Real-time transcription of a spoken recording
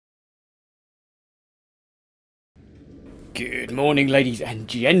Good morning, ladies and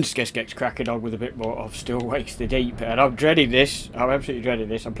gents. Guess gets cracking on with a bit more of Still Wakes the Deep, and I'm dreading this. I'm absolutely dreading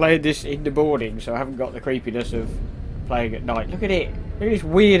this. I'm playing this in the morning, so I haven't got the creepiness of playing at night. Look at it. Look at this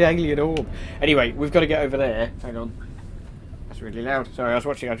weird alien orb. Anyway, we've got to get over there. Hang on. That's really loud. Sorry, I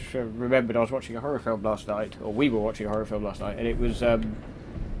just remembered I was watching a horror film last night, or we were watching a horror film last night, and it was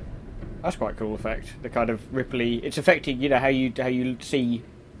that's quite a cool effect. The kind of ripply. It's affecting, you know, how you see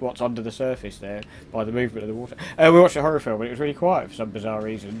what's under the surface there by the movement of the water. We watched a horror film and it was really quiet for some bizarre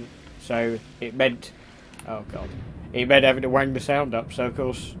reason, so it meant, oh god, it meant having to wang the sound up, so of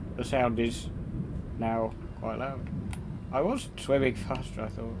course the sound is now quite loud. I was swimming faster, I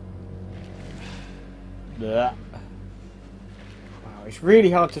thought. Blah. Wow, it's really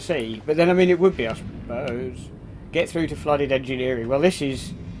hard to see, but then I mean it would be, I suppose. Get through to flooded engineering. Well, this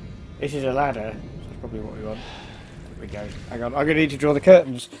is a ladder, so that's probably what we want. We go. Hang on, I'm going to need to draw the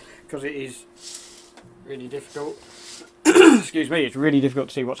curtains because it is really difficult. Excuse me, it's really difficult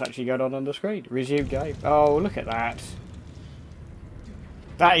to see what's actually going on the screen. Resume game. Oh, look at that.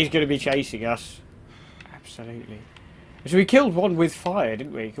 That is going to be chasing us. Absolutely. So we killed one with fire,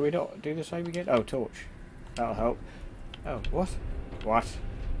 didn't we? Can we not do the same again? Oh, torch. That'll help. Oh, what? What?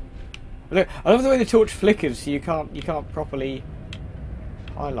 Look, I love the way the torch flickers, so you can't properly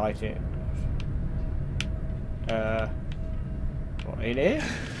highlight it. What, in here?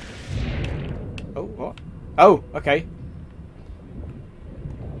 Oh, what? Oh, okay.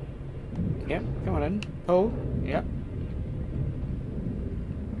 Yep, come on in. Pull. Yep.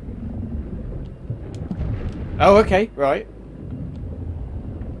 Oh, okay, right.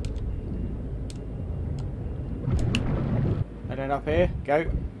 And then up here. Go,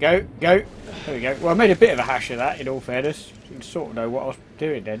 go, go. There we go. Well, I made a bit of a hash of that, in all fairness. You can sort of know what I was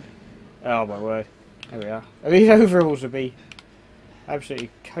doing then. Oh, my word. There we are. And these overalls would be absolutely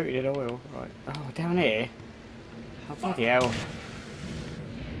coated in oil. Right. Oh, down here. Oh, bloody hell.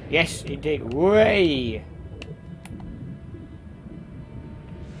 Yes, indeed. Way.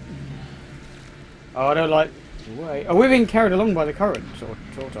 Oh, I don't like the way. Oh, we're being carried along by the current,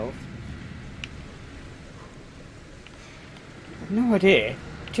 sort of. I've no idea.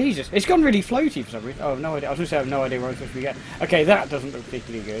 Jesus, it's gone really floaty for some reason. Oh, no idea. I was going to say I have no idea where I'm supposed to be getting. Okay, that doesn't look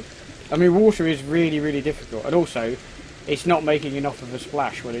particularly good. I mean, water is really, really difficult, and also, it's not making enough of a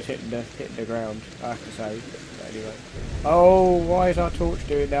splash when it's hitting the ground, I have to say. But anyway. Oh, why is our torch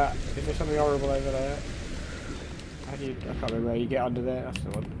doing that? Is there something horrible over there? How do you... I can't remember how you get under there. That's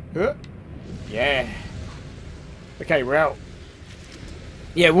the one. Yeah. Okay, we're out.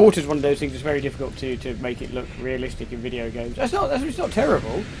 Yeah, water's one of those things that's very difficult to make it look realistic in video games. It's not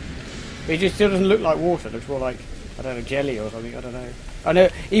terrible. It just still doesn't look like water. It looks more like, I don't know, jelly or something. I don't know. I know,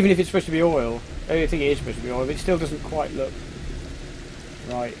 even if it's supposed to be oil, I think it is supposed to be oil, but it still doesn't quite look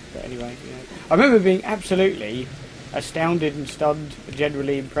right. But anyway, you know. I remember being absolutely astounded and stunned, and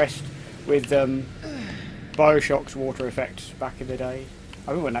generally impressed with Bioshock's water effects back in the day.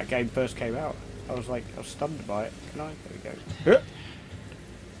 I remember when that game first came out. I was stunned by it. Can I? There we go.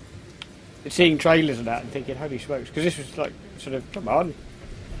 Seeing trailers and that and thinking, holy smokes, because this was like, sort of, come on.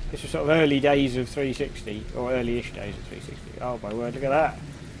 This was sort of early days of 360, or early-ish days of 360. Oh my word, look at that.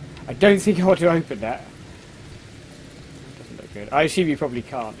 I don't think I want to open that. Doesn't look good. I assume you probably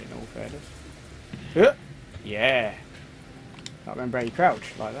can't, in all fairness. Yeah. Can't remember how you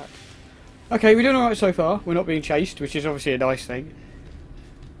crouch like that. Okay, we're doing alright so far. We're not being chased, which is obviously a nice thing.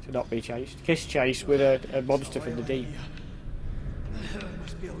 To not be chased. Kiss chase with a monster from the deep. There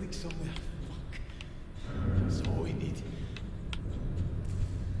must be a leak somewhere. Fuck. That's all we need.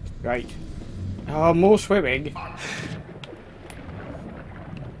 Great. Oh, more swimming.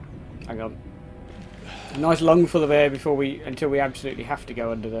 Hang on. A nice lung full of air until we absolutely have to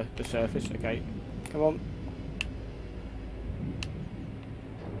go under the surface. Okay. Come on.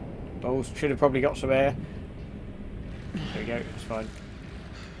 Oh, should have probably got some air. There we go. It's fine.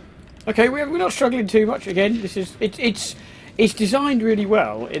 Okay, we're not struggling too much again. It's designed really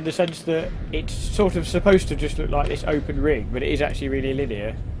well in the sense that it's sort of supposed to just look like this open ring, but it is actually really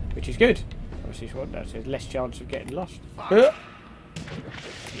linear, which is good. Obviously, there's less chance of getting lost.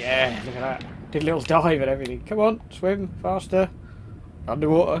 Yeah, look at that. Did a little dive and everything. Come on, swim faster.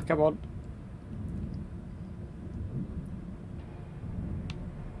 Underwater, come on.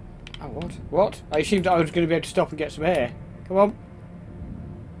 Oh, what? What? I assumed I was going to be able to stop and get some air. Come on.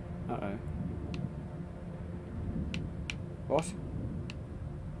 Uh-oh. What?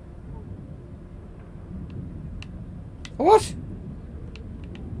 What?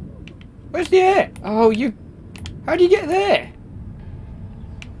 Where's the air? Oh, you... How do you get there?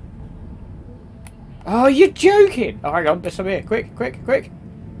 Oh, you're joking! Oh, hang on, there's some here. Quick, quick, quick.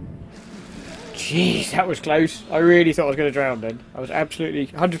 Jeez, that was close. I really thought I was going to drown then. I was absolutely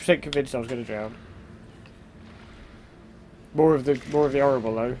 100% convinced I was going to drown. More of the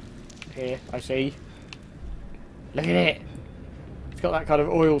horrible though. Here, I see. Look at it. It's got that kind of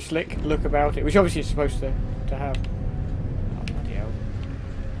oil slick look about it, which obviously it's supposed to have. Oh, bloody hell.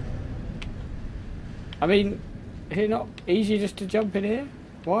 I mean, is it not easy just to jump in here?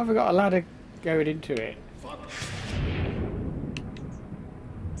 Why have I got a ladder going into it?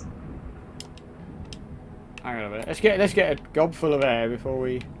 Hang on a minute. Let's get a gob full of air before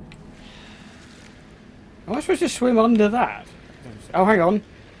we. Am I supposed to swim under that? Oh, hang on.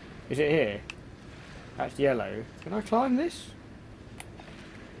 Is it here? That's yellow. Can I climb this?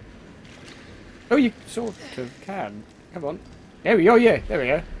 Oh, you sort of can. Come on. There we go. Yeah, there we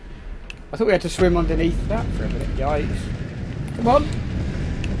go. I thought we had to swim underneath that for a minute. Yikes. Come on.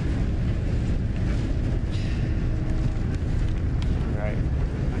 Right.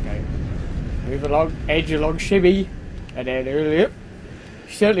 Okay. Move along. Edge along. Shimmy. And then, yep.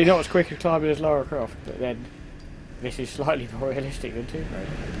 Certainly not as quick as climbing as Lara Croft, but then this is slightly more realistic than Tomb Raider.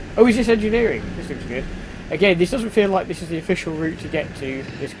 Oh, is this engineering? This looks good. Again, this doesn't feel like this is the official route to get to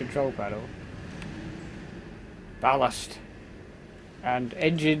this control panel. Ballast. And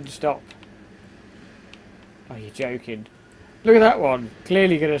engine stop. Oh, you're joking. Look at that one.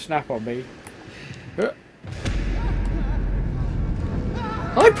 Clearly going to snap on me.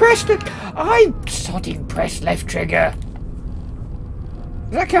 I pressed it. I sodding pressed left trigger.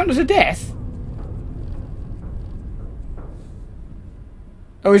 Does that count as a death?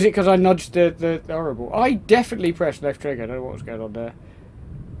 Oh, is it because I nudged the horrible? I definitely pressed left trigger. I don't know what was going on there.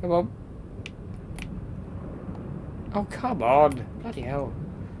 Come on. Oh, come on. Bloody hell.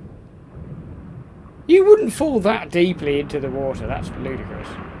 You wouldn't fall that deeply into the water. That's ludicrous.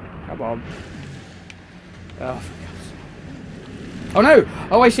 Come on. Oh, for God's sake. Oh, no.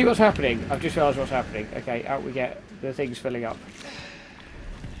 Oh, I see what's happening. I've just realised what's happening. Okay, out we get. The thing's filling up.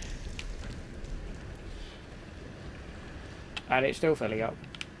 And it's still filling up.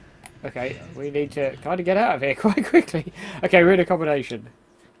 Okay, we need to kind of get out of here quite quickly. Okay, we're in accommodation.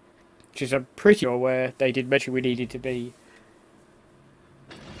 Which is, I'm pretty sure, where they did mention we needed to be.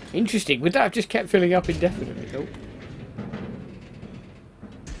 Interesting. Would that have just kept filling up indefinitely? Nope.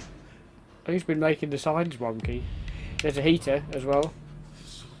 Who's been making the signs wonky? There's a heater as well.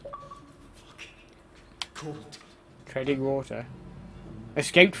 Cold. Treading water.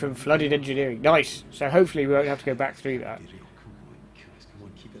 Escaped from flooded engineering. Nice. So hopefully we won't have to go back through that. Come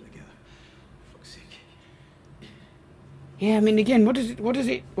on, keep it together. Fuck's sake. Yeah, I mean, again, what does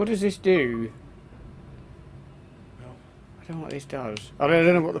this do? Well, I don't know what this does. I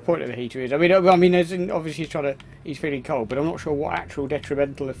don't know what the point of the heater is. I mean, as in, obviously he's feeling cold, but I'm not sure what actual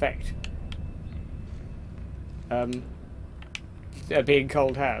detrimental effect being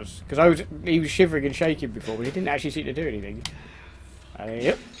cold has. Because he was shivering and shaking before, but he didn't actually seem to do anything.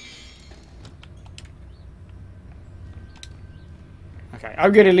 Yep. Okay,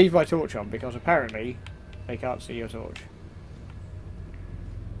 I'm going to leave my torch on because apparently they can't see your torch.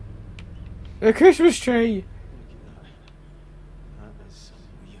 The Christmas tree! that is some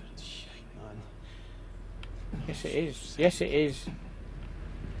weird shit, man. Yes it is. Yes it is.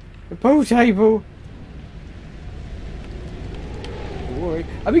 The pool table! Worry.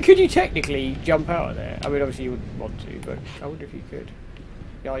 I mean, could you technically jump out of there? I mean, obviously you wouldn't want to, but I wonder if you could.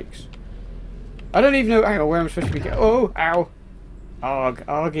 Yikes. I don't even know, hang on, where I'm supposed to be going. Oh, ow. Arg,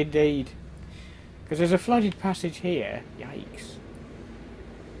 arg indeed. Because there's a flooded passage here. Yikes.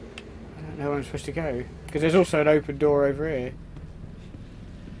 I don't know where I'm supposed to go. Because there's also an open door over here.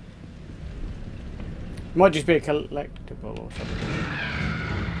 Might just be a collectible or something.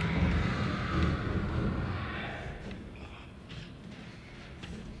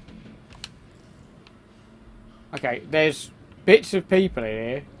 Okay, there's bits of people in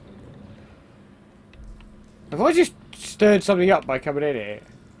here. Have I just stirred something up by coming in here?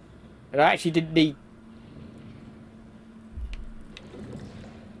 And I actually didn't need...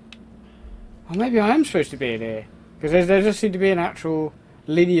 Oh, maybe I am supposed to be in here. Because there does seem to be an actual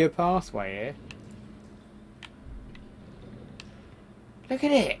linear pathway here. Look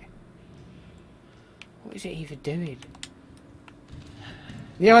at it! What is it even doing?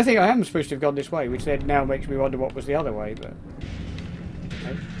 Yeah, I think I am supposed to have gone this way, which then now makes me wonder what was the other way, but...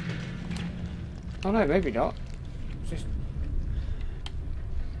 No. Oh no, maybe not. It's just...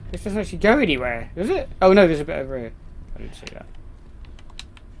 This doesn't actually go anywhere, does it? Oh no, there's a bit over here. I didn't see that.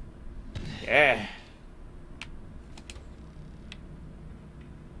 Yeah.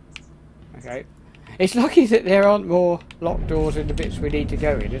 Okay. It's lucky that there aren't more locked doors in the bits we need to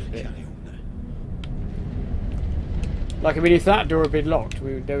go in, isn't it? Like, I mean, if that door had been locked,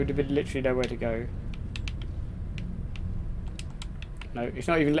 there would have been literally nowhere to go. No, it's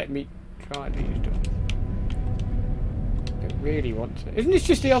not even letting me try these doors. I don't really want to. Isn't this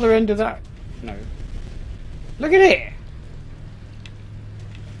just the other end of that? No. Look at it!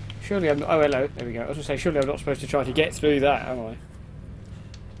 Surely I'm not... Oh, hello. There we go. I was going to say, surely I'm not supposed to try to get through that, am I?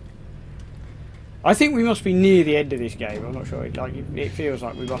 I think we must be near the end of this game. I'm not sure. It feels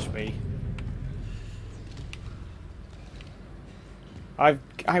like we must be.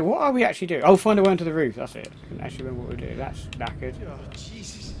 What are we actually doing? Oh, find a way onto the roof. That's it. I can actually remember what we're doing. That's knackered. Oh,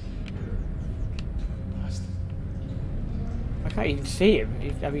 Jesus. I can't even see him.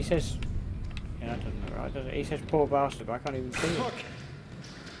 He says... Yeah, that doesn't look right, does it? He says poor bastard, but I can't even see him. Fuck.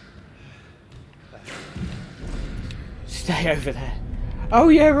 Stay over there. Oh,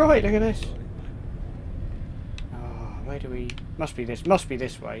 yeah, right. Look at this. Oh, where do we... Must be this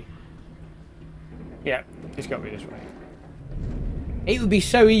way. Yeah, it's got to be this way. It would be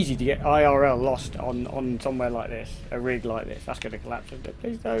so easy to get IRL lost on somewhere like this, a rig like this. That's going to collapse, isn't it?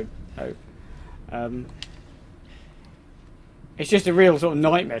 Please don't. No. It's just a real sort of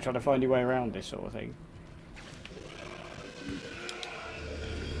nightmare trying to find your way around this sort of thing.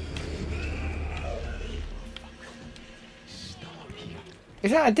 Stop here. Is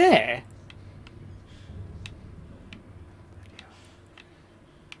that a dare?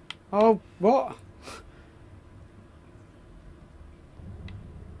 Oh, what?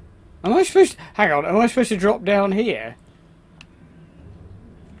 Am I supposed to... Hang on, am I supposed to drop down here?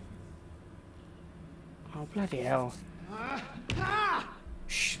 Oh, bloody hell.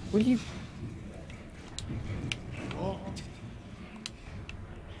 Shh, will you... Oh.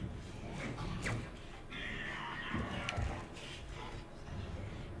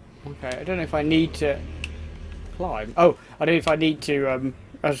 Okay, I don't know if I need to climb. Oh, I don't know if I need to,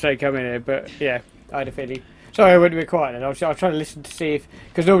 as I say, come in here, but yeah, I had a feeling. Sorry, I went a bit quiet then. I was trying to listen to see if...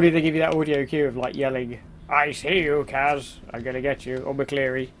 Because normally they give you that audio cue of, like, yelling, I see you, Kaz. I'm going to get you. Or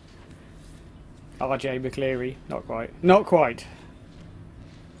McCleary. RJ McCleary. Not quite. Not quite.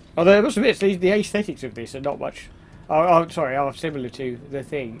 Although I must admit, the aesthetics of this are not much... Oh, sorry, are similar to the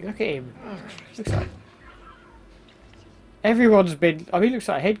thing. Look at him. Looks like... Everyone's been... I mean, he looks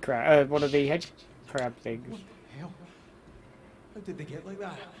like a head crab. One of the head crab things. What the hell? How did they get like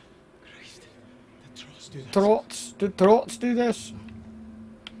that? Christ. The trots do this. Trots? Do trots do this?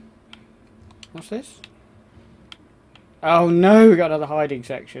 What's this? Oh no, we got another hiding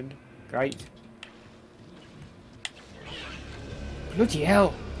section. Great. Bloody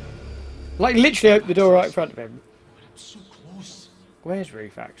hell. Like literally open the door right in front of him. I'm so close. Where's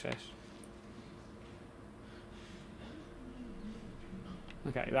roof access?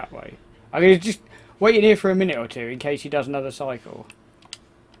 Okay, that way. I'm going to just wait in here for a minute or two in case he does another cycle.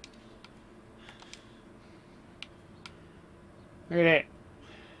 Look at it.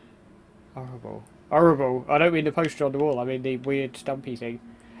 Horrible. Horrible. I don't mean the poster on the wall, I mean the weird stumpy thing.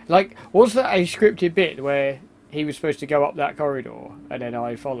 Like, was that a scripted bit where he was supposed to go up that corridor and then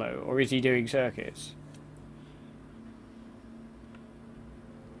I follow? Or is he doing circuits?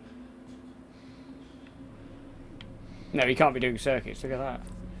 No, he can't be doing circuits. Look at that.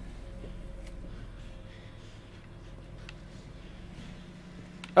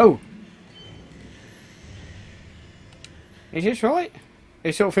 Oh! Is this right?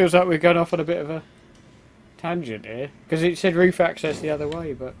 It sort of feels like we're going off on a bit of a tangent here. Because it said roof access the other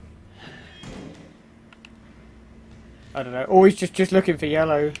way, but... I don't know. Always just looking for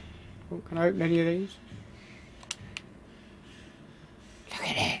yellow. Oh, can I open any of these? Look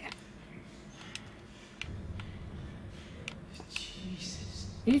at it! Jesus.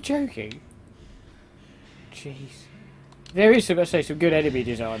 Are you joking? Jeez. There is, let's say, some good enemy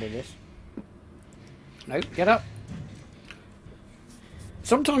design in this. Nope, get up.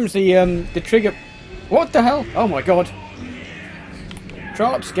 Sometimes the trigger... What the hell? Oh my god.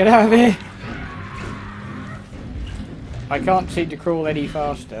 Trots, get out of here. I can't seem to crawl any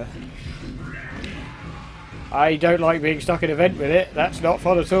faster. I don't like being stuck in a vent with it. That's not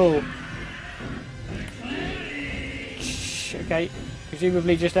fun at all. Shh, okay.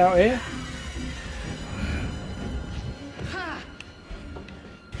 Presumably just out here.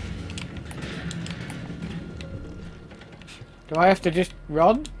 Do I have to just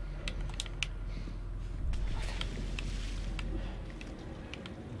run?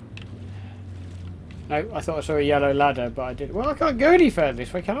 No, I thought I saw a yellow ladder, but I didn't. Well, I can't go any further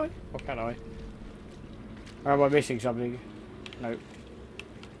this way, can I? Or can I? Or am I missing something? No.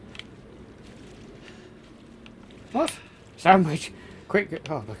 What? Sandwich. Quick.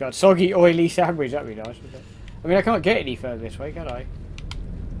 Oh my god. Soggy, oily sandwich. That'd be nice, wouldn't it? I mean, I can't get any further this way, can I?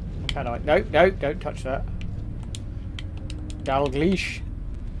 Can I? No, no, don't touch that. Dalglish.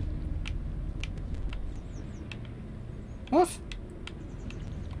 What?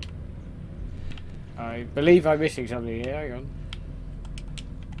 I believe I'm missing something here. Hang on.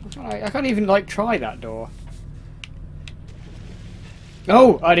 I can't even, like, try that door.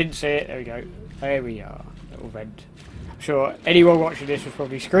 Oh, I didn't see it. There we go. There we are. Little vent. I'm sure anyone watching this was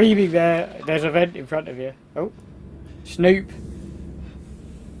probably screaming there. There's a vent in front of you. Oh. Snoop.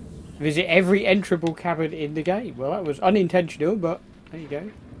 Visit every enterable cabin in the game. Well, that was unintentional, but there you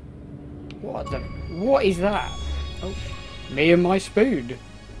go. What is that? Oh. Me and my spoon.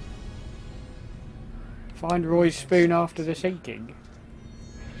 Find Roy's spoon after the sinking.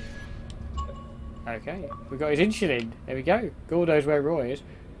 Okay, we got his insulin. There we go. God knows where Roy is.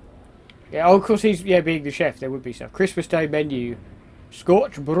 Yeah, oh, of course he's being the chef. There would be stuff. Christmas Day menu: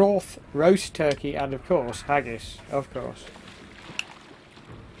 scorched broth, roast turkey, and of course haggis. Of course.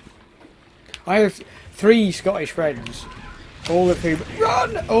 I have 3 Scottish friends, all of whom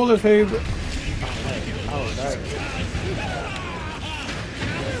run. All of whom. Oh no.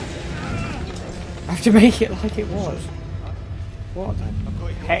 I have to make it like it was. What the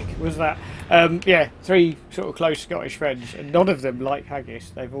heck was that? Yeah, 3 sort of close Scottish friends, and none of them like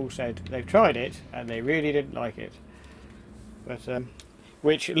haggis. They've all said they've tried it and they really didn't like it. But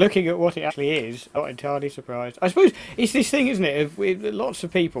which, looking at what it actually is, I'm not entirely surprised. I suppose it's this thing, isn't it? With lots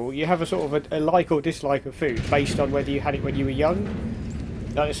of people, you have a sort of a like or dislike of food based on whether you had it when you were young.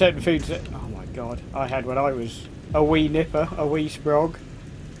 Like there's certain foods that, oh my god, I had when I was a wee nipper, a wee sprog.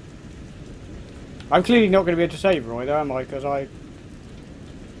 I'm clearly not going to be able to save Roy, though, am I? Because I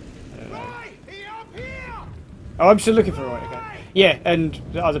don't know. Oh, I'm still looking for Roy. Okay. Yeah, and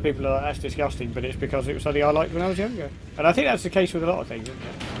the other people are like, that's disgusting, but it's because it was something I liked when I was younger. And I think that's the case with a lot of things, isn't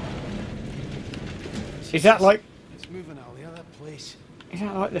it? Is that like? It's moving out the other place. Is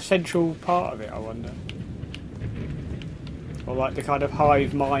that like the central part of it? I wonder. Or like the kind of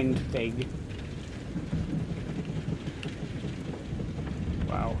hive mind thing.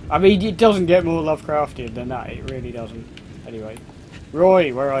 Wow. I mean, it doesn't get more Lovecraftian than that. It really doesn't. Anyway.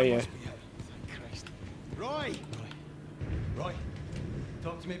 Roy, where are you? Thank Christ. Roy! Roy!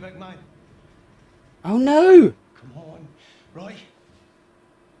 Talk to me, big man. Oh no! Come on. Roy!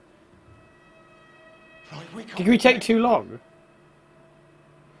 Roy, wake up. Did we take too long?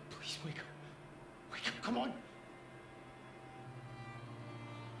 Please wake up. Wake up, come on.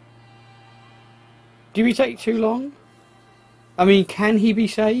 Did we take too long? I mean, can he be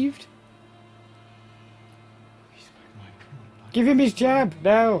saved? Please, big man, come on. Give him his jab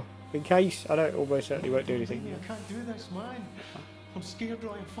now, in case. I don't almost certainly won't do anything. I can't do this, man. I'm scared,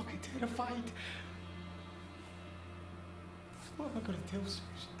 Roy. I'm fucking terrified. What am I going to tell Susan?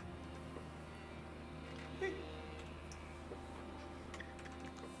 Hey.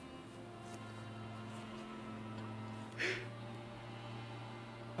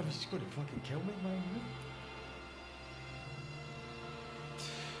 I mean, she's going to fucking kill me, man.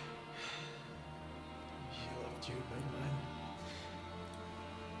 She loved you, big man.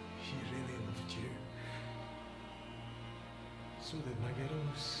 She really loved you. So did my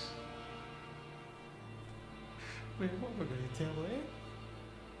girls. Wait, what am I going to tell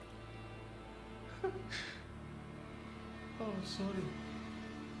her? Oh, sorry.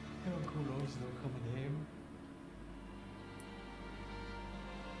 Uncle Roy's not coming home.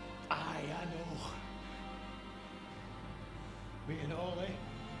 Aye, I know. Wait and all, eh?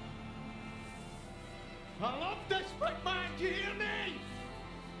 I love this big man, do you hear me?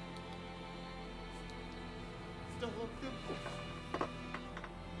 Still love him.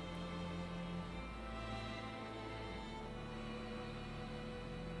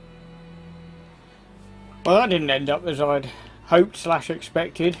 Well, that didn't end up as I'd hoped /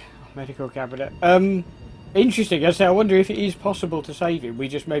 expected. Medical cabinet. Interesting. I say, I wonder if it is possible to save him. We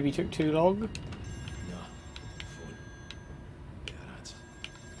just maybe took too long. No. Phone. Get an answer.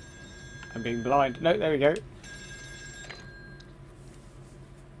 I'm being blind. No, there we go.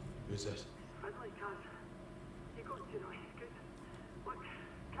 Who's this? I'd like Kaz. You got to know he's good. Look,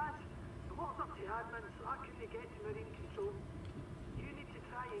 Kaz, the water's up to admin, so I couldn't get to marine control. You need to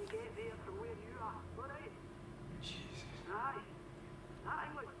try and get there from where you are, alright? Jesus. Aye. That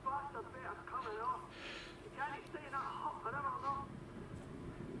English bastard better coming off. You can't stay in that hut forever, no.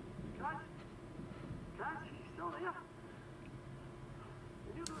 Kaz? Kaz, you still there?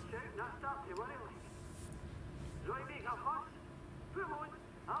 When you go shouting, I start to worry like. Roy make a fuss? Put him on.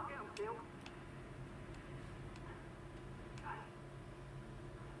 I'll get him killed. Kaz?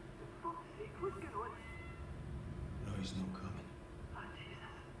 For fuck's sake, what's going on? No, he's not coming. Ah,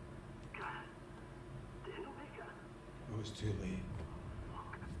 Jesus. Kaz? Did he not make it? It was too late.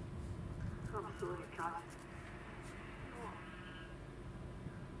 Fuck. I'm sorry, Kaz. Oh,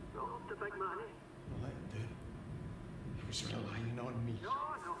 big man, eh? Well, let him do. He was relying on me. No,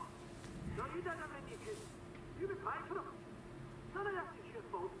 no. No, you did everything you could. You would pay for him. None of this is your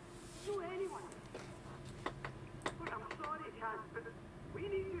fault. No, anyone. Look, I'm sorry, Kaz, but we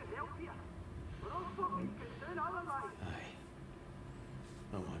need your help here. We're all fucking concerned otherwise. Aye.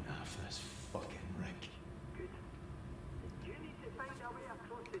 I want half this fucking rig. Good. You need to find a way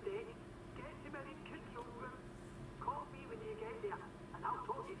across the deck, get to Marine Control Room, call me when you get there, and I'll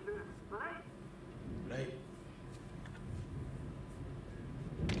talk you through it, alright? Right.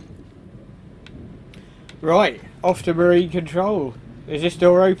 Right, off to Marine Control. Is this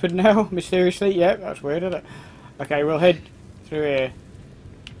door open now, mysteriously? Yep, that's weird, isn't it? Okay, we'll head through here.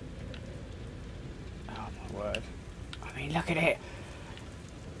 Oh my word. I mean, look at it.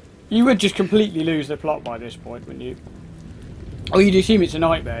 You would just completely lose the plot by this point, wouldn't you? Oh, you'd assume it's a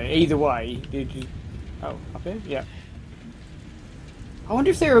nightmare. Either way. Oh, up here? Yeah. I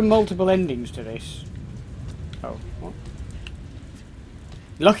wonder if there are multiple endings to this. Oh, what?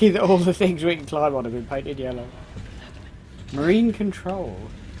 Lucky that all the things we can climb on have been painted yellow. Marine Control.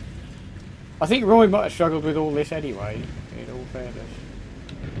 I think Roy might have struggled with all this anyway, in all fairness.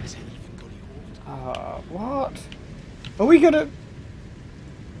 Is it even going to hold? What? Are we gonna...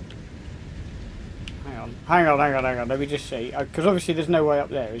 Hang on, let me just see. Because obviously there's no way up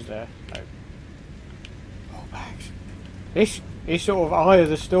there, is there? No. Oh, bags. This is sort of eye of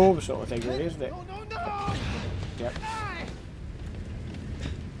the storm sort of thing, really, isn't it? No, no, no! Yep.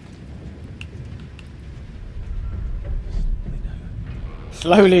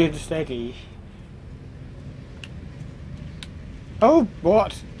 Slowly and steady. Oh,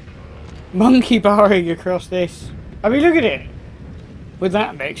 what? Monkey barring across this. I mean, look at it. With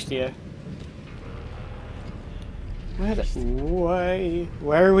that mixture.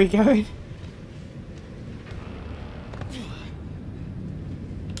 Where are we going?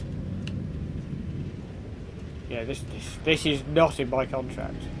 Yeah, this is not in my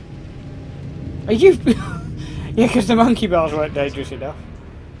contract. Are you? Yeah, because the monkey bars weren't dangerous enough.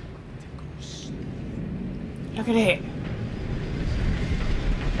 Look at it.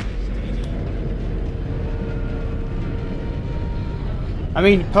 I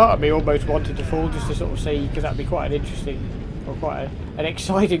mean, part of me almost wanted to fall just to sort of see, because that'd be quite an interesting, or quite an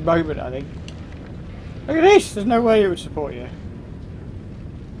exciting moment, I think. Look at this! There's no way it would support you.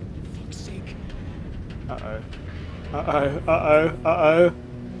 Fuck's sake. Uh-oh. Uh-oh.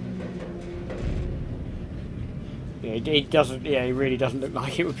 Yeah, it doesn't, yeah, it really doesn't look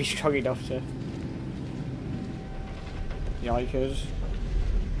like it would be strong enough to... Yikers.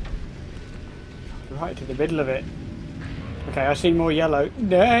 Right to the middle of it. Okay, I see more yellow.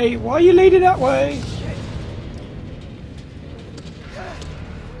 Nay, why are you leading that way?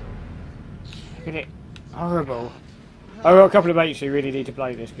 Look at it. Horrible. I've got a couple of mates who really need to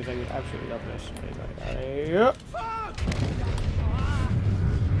play this because they would absolutely love this. Yep.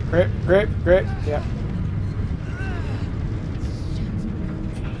 Grip. Yep.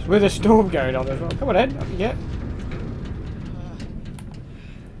 With a storm going on as well. Come on, Ed. Up you get.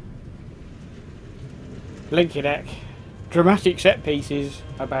 Linky Neck. Dramatic set pieces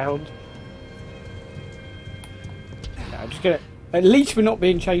abound. No, I'm just gonna. At least we're not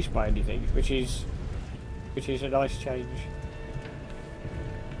being chased by anything, which is a nice change.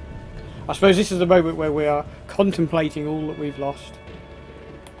 I suppose this is the moment where we are contemplating all that we've lost.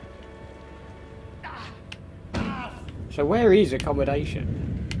 So where is accommodation?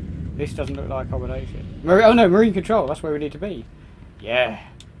 This doesn't look like accommodation. Oh no, Marine Control. That's where we need to be. Yeah.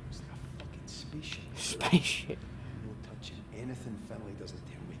 It's that fucking spaceship. Spaceship. No touching anything Finlay doesn't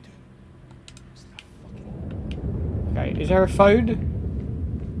tell me to. It's that fucking... Okay, is there a phone?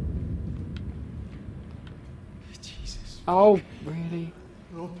 Jesus. Oh, really?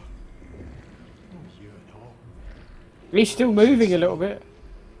 Rob. Oh, you and all. He's still moving a little bit.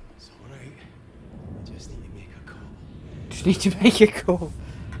 It's alright. I just need to make a call. Just need to make a call.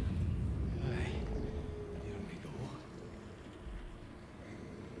 Aye. Here we go.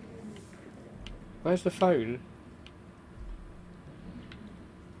 Where's the phone?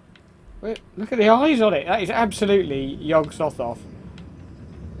 Wait, look at the eyes on it. That is absolutely Yog Sothoth.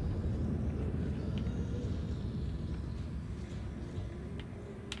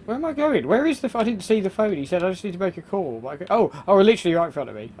 Where am I going? Where is the... I didn't see the phone. He said I just need to make a call. But oh, we're literally right in front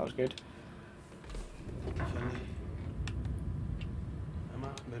of me. That was good. Finlay. I'm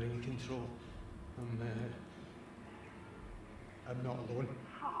at Marine Control. I'm not alone.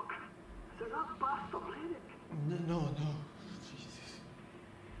 Fuck. Is it that bastard, Eric? No. Jesus.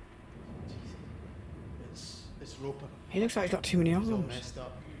 It's Roper. He looks like he's got too many He's all arms. messed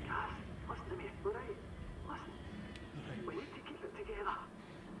up. Kaz, listen to me, alright? Listen. We need to keep it together.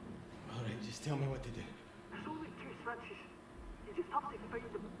 Just tell me what to do. There's only 2 switches. You just have to find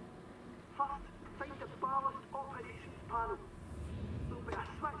them. First, find the ballast operations panel. There'll be a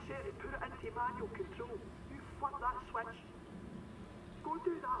switch there to put it into manual control. You flip that switch. Go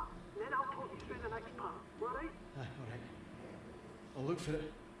do that, and then I'll talk you through the next part. Alright? Alright. I'll look for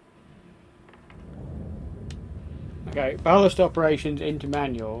it. Okay, ballast operations into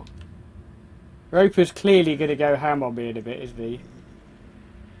manual. Roper's clearly going to go ham on me in a bit, isn't he?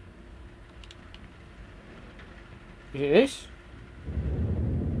 Is it this?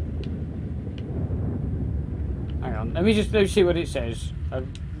 Hang on, let me see what it says. Any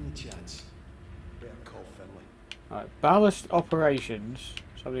chance? Better call Finlay. Alright, ballast operations.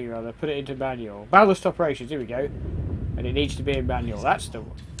 Something or other. Put it into manual. Ballast operations, here we go. And it needs to be in manual. That's the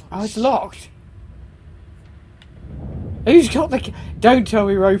one. Oh, it's locked. Who's got the key? Don't tell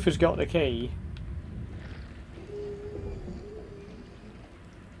me Roper's got the key.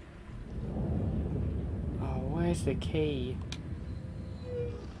 Oh, where's the key?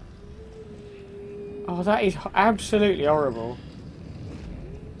 Oh, that is absolutely horrible.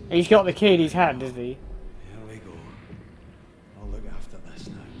 He's got the key in his hand, isn't he? Here we go. I'll look after this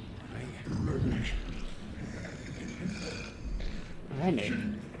now. Rennick?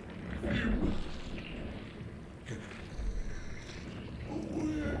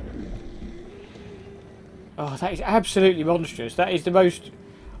 Oh, that is absolutely monstrous. That is the most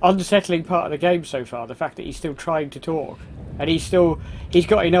unsettling part of the game so far. The fact that he's still trying to talk. And he's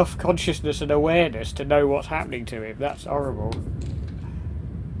got enough consciousness and awareness to know what's happening to him. That's horrible.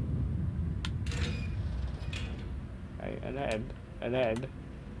 Okay, and then,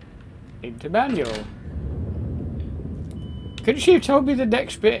 into manual. Couldn't she have told me the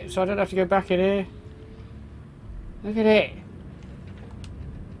next bit so I don't have to go back in here? Look at it.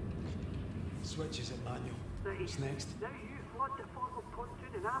 Switch is in manual. What's next? Now you flood the forward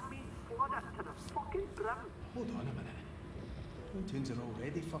pontoon and I mean flood it to the fucking brim. Hold on a minute. Pontoons are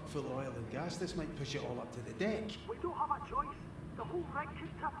already fuck full of oil and gas. This might push it all up to the deck. We don't have a choice. The whole rig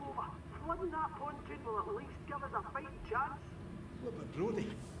could tip over. Flooding that pontoon will at least give us a fighting chance. What about Brody?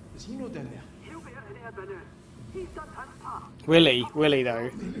 Is he not down there? He'll be out of there by now. He's done his part. Willie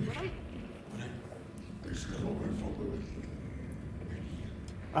though. Right?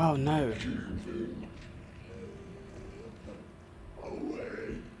 Oh no.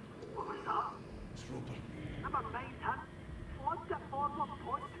 What was that? It's Roper. Never mind him. Flood the forward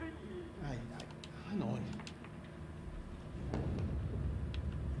pontoon. Aye, hang on.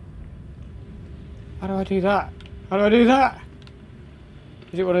 How do I do that? How do I do that?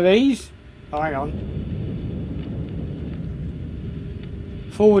 Is it one of these? Oh, hang on.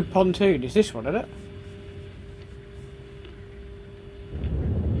 Forward pontoon. Is this one, isn't it?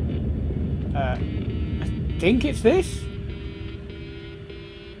 I think it's this.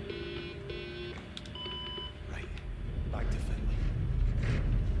 Right, back to Finlay.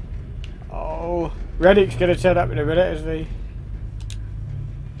 Oh, Reddick's going to turn up in a minute, isn't he?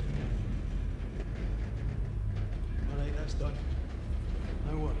 Alright, that's done.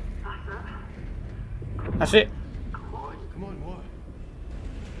 Now what? That's it. Come on, what?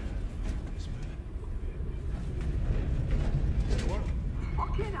 Let's move it. Does it work?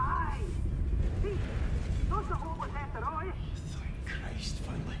 Fucking aye. See, that's the whole was after all, eh? Thank Christ,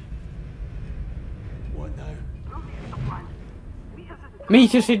 Finlay. What now? Brilliant the plan. Meters in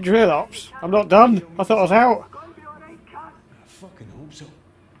Meet us in drill ops. I'm not done. I thought I was out. Gonna be alright, Cass. I fucking hope so.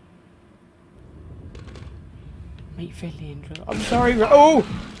 Meet Finley in drill. I'm sorry. Oh!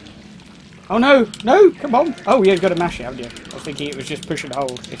 Oh no! No! Come on! Oh, yeah, you've got to mash it, haven't you? I was thinking it was just push and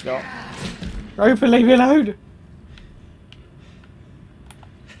hold. It's not. Roper, leave me alone!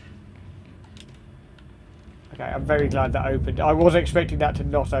 Okay, I'm very glad that opened. I was expecting that to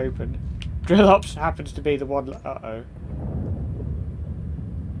not open. Drill ops happens to be the one. Uh-oh.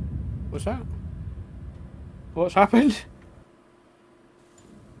 What's that? What's happened?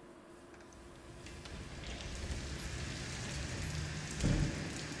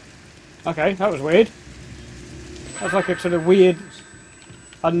 Okay, that was weird. That was like a sort of weird,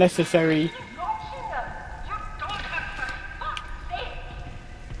 unnecessary.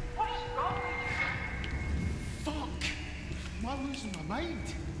 Fuck! Am I losing my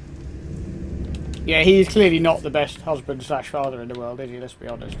mind? Yeah, he is clearly not the best husband slash father in the world, is he? Let's be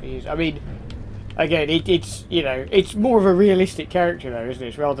honest. He is. I mean, again, it's you know, it's more of a realistic character though, isn't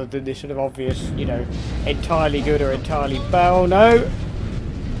it? Rather than this sort of obvious, you know, entirely good or entirely bad. Oh no!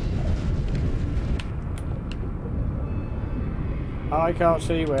 I can't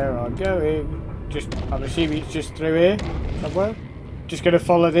see where I'm going. I'm assuming it's just through here somewhere. Just going to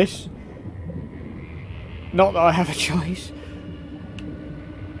follow this. Not that I have a choice.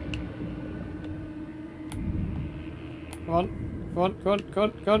 Come on. Come on, come on, come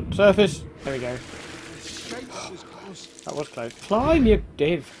on, come on. Surface. There we go. That was close. That was close. Climb, you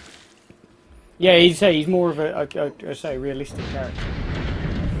div. Yeah, he's more of a realistic character.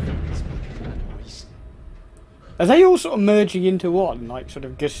 It's making that noise. Are they all sort of merging into one, like sort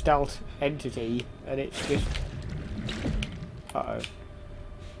of Gestalt entity, and it's just... Uh-oh.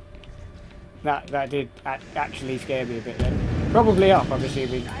 That did actually scare me a bit then. Probably up, I'm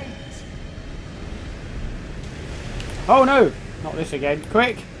assuming. Oh no! Not this again.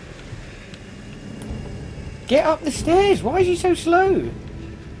 Quick! Get up the stairs! Why is he so slow?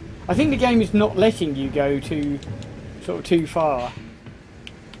 I think the game is not letting you go too far.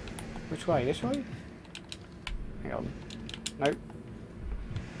 Which way? This way? Hang on. Nope.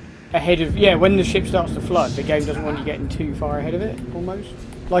 Ahead of... Yeah, when the ship starts to flood, the game doesn't want you getting too far ahead of it, almost.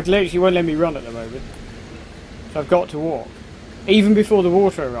 Like, literally won't let me run at the moment. So I've got to walk. Even before the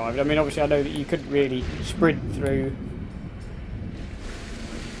water arrived. I mean, obviously I know that you couldn't really sprint through...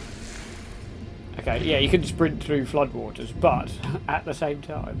 Okay, yeah, you could sprint through floodwaters, but at the same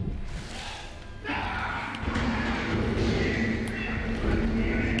time...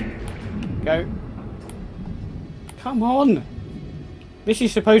 Go. Come on! This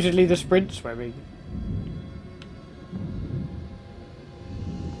is supposedly the sprint swimming.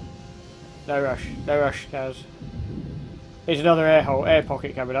 No rush, Kaz. Here's another air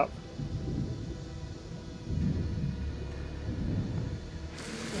pocket coming up.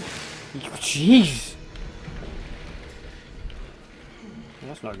 Jeez!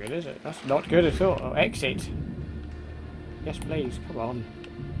 That's not good, is it? That's not good at all. Oh, exit. Yes, please. Come on.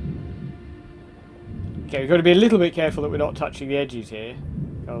 Okay, we've got to be a little bit careful that we're not touching the edges here,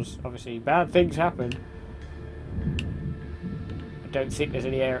 because obviously bad things happen. I don't think there's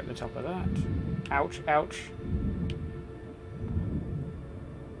any air at the top of that. Ouch, ouch.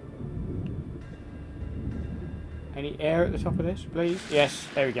 Any air at the top of this, please? Yes,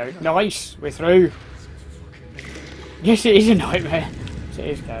 there we go. Nice, we're through. Yes, it is a nightmare. Yes, it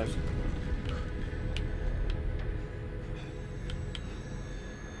is, Kaz.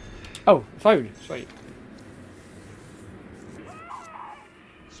 Oh, phone. Sweet.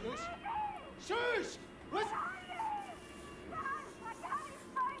 Sus! What?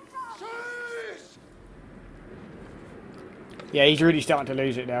 Sus! Yeah, he's really starting to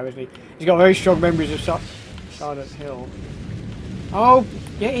lose it now, isn't he? He's got very strong memories of Silent Hill. Oh,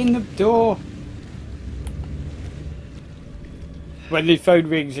 get in the door! When the phone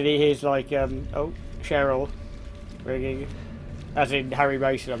rings and he hears like, oh, Cheryl ringing. As in Harry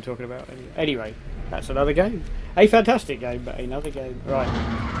Mason, I'm talking about. Anyway, that's another game. A fantastic game, but another game. Right.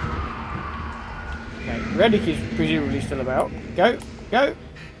 Okay, Rennick is presumably still about. Go, go!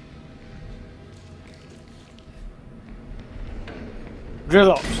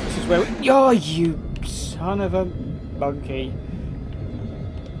 Drill ops. This is where we... Oh, you son of a monkey.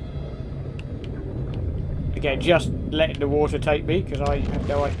 Again, just letting the water take me, because I have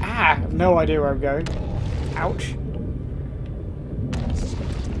no idea. Ah! I have no idea where I'm going. Ouch.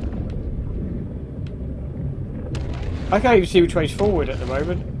 I can't even see which way's forward at the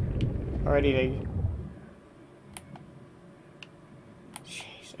moment. Or anything.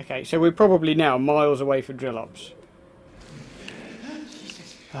 Jeez. Okay, so we're probably now miles away from drill ops.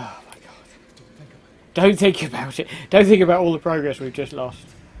 Oh my god. Don't think about it. Don't think about all the progress we've just lost.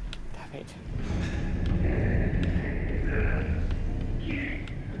 Damn it.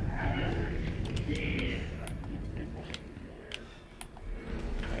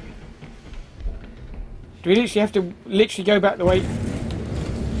 Do we literally have to go back the way?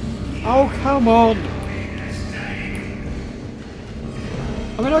 Oh, come on!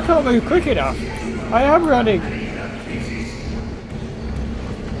 I mean, I can't move quick enough. I am running.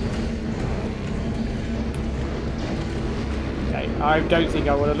 Okay, I don't think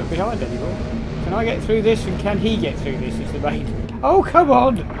I want to look behind anymore. Can I get through this, and can he get through this? Is the main. Oh, come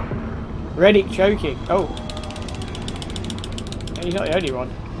on! Rennick choking. Oh, and he's not the only one.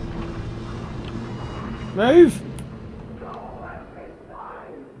 Move!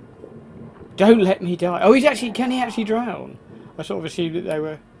 Don't let me die. Oh, can he actually drown? I sort of assumed that they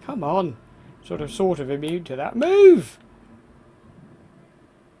were, come on, sort of immune to that. Move!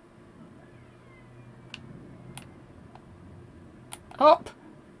 Up!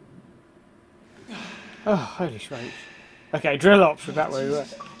 Oh, holy smokes. Okay, drill ops with that way we were.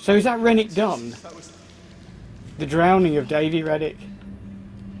 So is that Rennick done? The drowning of Davy Rennick?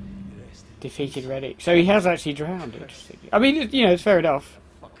 Defeated Rennick. So he has actually drowned. Interesting. I mean, you know, it's fair enough.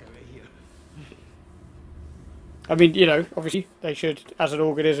 I mean, you know, obviously they should, as an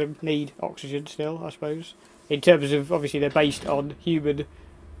organism, need oxygen still, I suppose. In terms of, obviously, they're based on human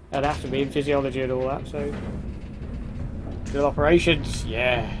anatomy and physiology and all that, so... Little operations,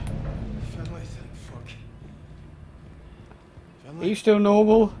 yeah. Finlay, thank fuck. Are Finlay, you still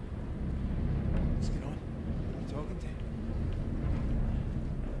normal? what's going on? Who are you talking to?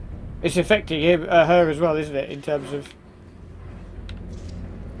 It's affecting him, her as well, isn't it? In terms of.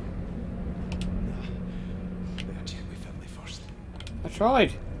 Better check with Finlay first. I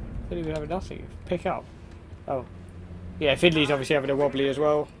tried. Didn't even have nothing. Pick up. Oh. Yeah, Finley's obviously having a wobbly as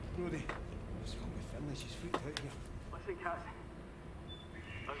well. Brody, what's wrong with Finlay? She's freaked out here. Listen, Cat.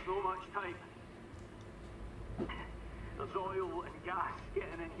 There's no much time. There's oil and gas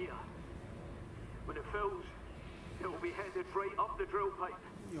getting in here. When it fills, it will be headed right up the drill pipe.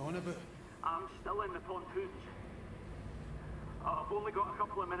 What are you on about? I'm still in the pontoons. I've only got a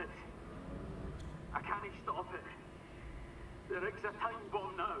couple of minutes. I can't stop it. The rig's a time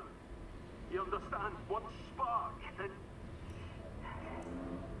bomb now. You understand? One spark and...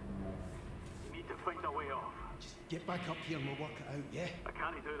 You need to find a way off. Just get back up here and we'll work it out, yeah? I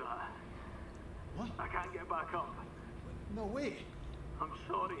can't do that. What? I can't get back up. No, wait. I'm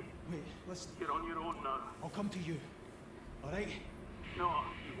sorry. Wait, listen. You're on your own now. I'll come to you. Alright? No,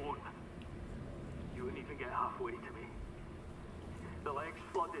 you won't. You wouldn't even get halfway to me. The leg's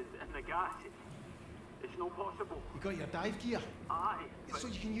flooded and the gas, it's not possible. You got your dive gear? Aye, but So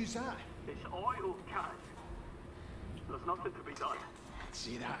you can use that? it's oil, Cat. There's nothing to be done.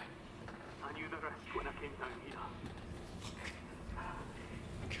 See that? I knew the risk when I came down here.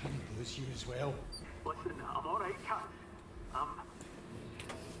 I can't lose you as well. Listen, I'm alright, Cat. I'm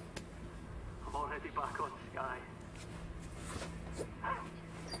already back on Sky.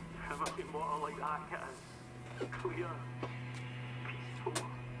 Never seen water like that, Cat. Clear, peaceful.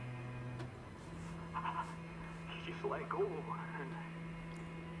 You just let go and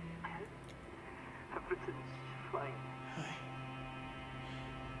everything's fine. Aye.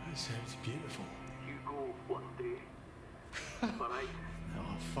 That sounds beautiful. You go one day. Alright? No,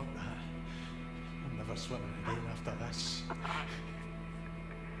 fuck that. I'm never swimming again after this.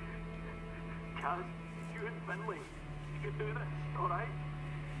 Kaz, you and Finlay, you can do this, alright?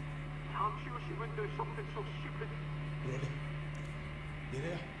 I'm sure she wouldn't do something so stupid. Brody, you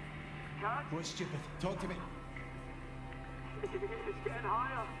there? Kaz, What's stupid? Talk to me. it's getting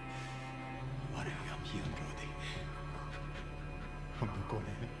higher. Alright, I'm here, Brody. I'm not going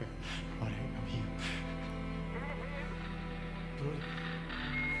anywhere. Alright, I'm here. Brody.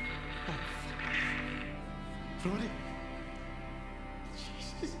 Oh, fuck. Brody.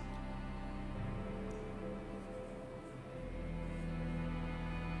 Jesus.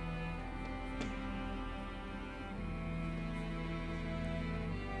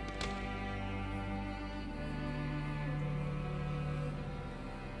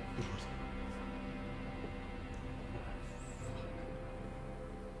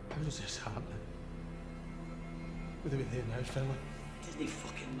 How's this happening? What are we there now, fella? Doesn't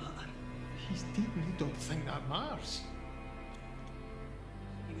fucking matter. He's dead and you don't think that matters.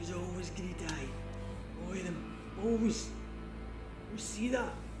 He was always gonna die. All of them. Always. You see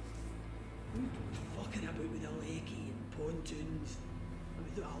that? We fucking about with a leggy and pontoons. And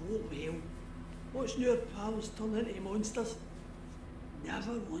without a lot of help. Watching our pals turn into monsters.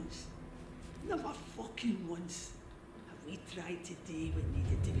 Never once. Never fucking once have we tried to do what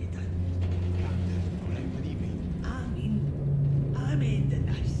needed to be done. Alright, what do you mean? I'm ending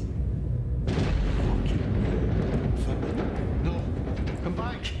this. Fucking Finlay? No. Come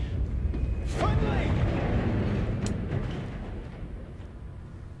back. Finlay!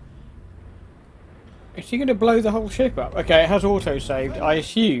 Is he going to blow the whole ship up? Okay, it has auto-saved. I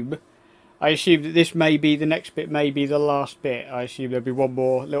assume that this may be the next bit, may be the last bit. I assume there'll be one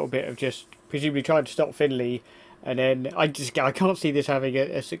more little bit of just presumably trying to stop Finlay, and then I can't see this having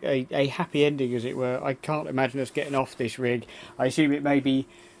a happy ending, as it were. I can't imagine us getting off this rig. I assume it may be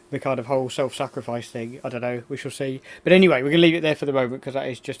the kind of whole self-sacrifice thing. I don't know. We shall see. But anyway, we're going to leave it there for the moment because that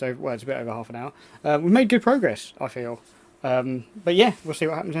is just over. Well, it's a bit over half an hour. We've made good progress, I feel. But yeah, we'll see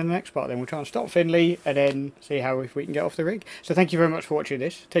what happens in the next part then. We'll try and stop Finlay and then see how if we can get off the rig. So thank you very much for watching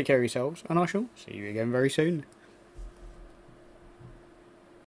this. Take care of yourselves and I shall see you again very soon.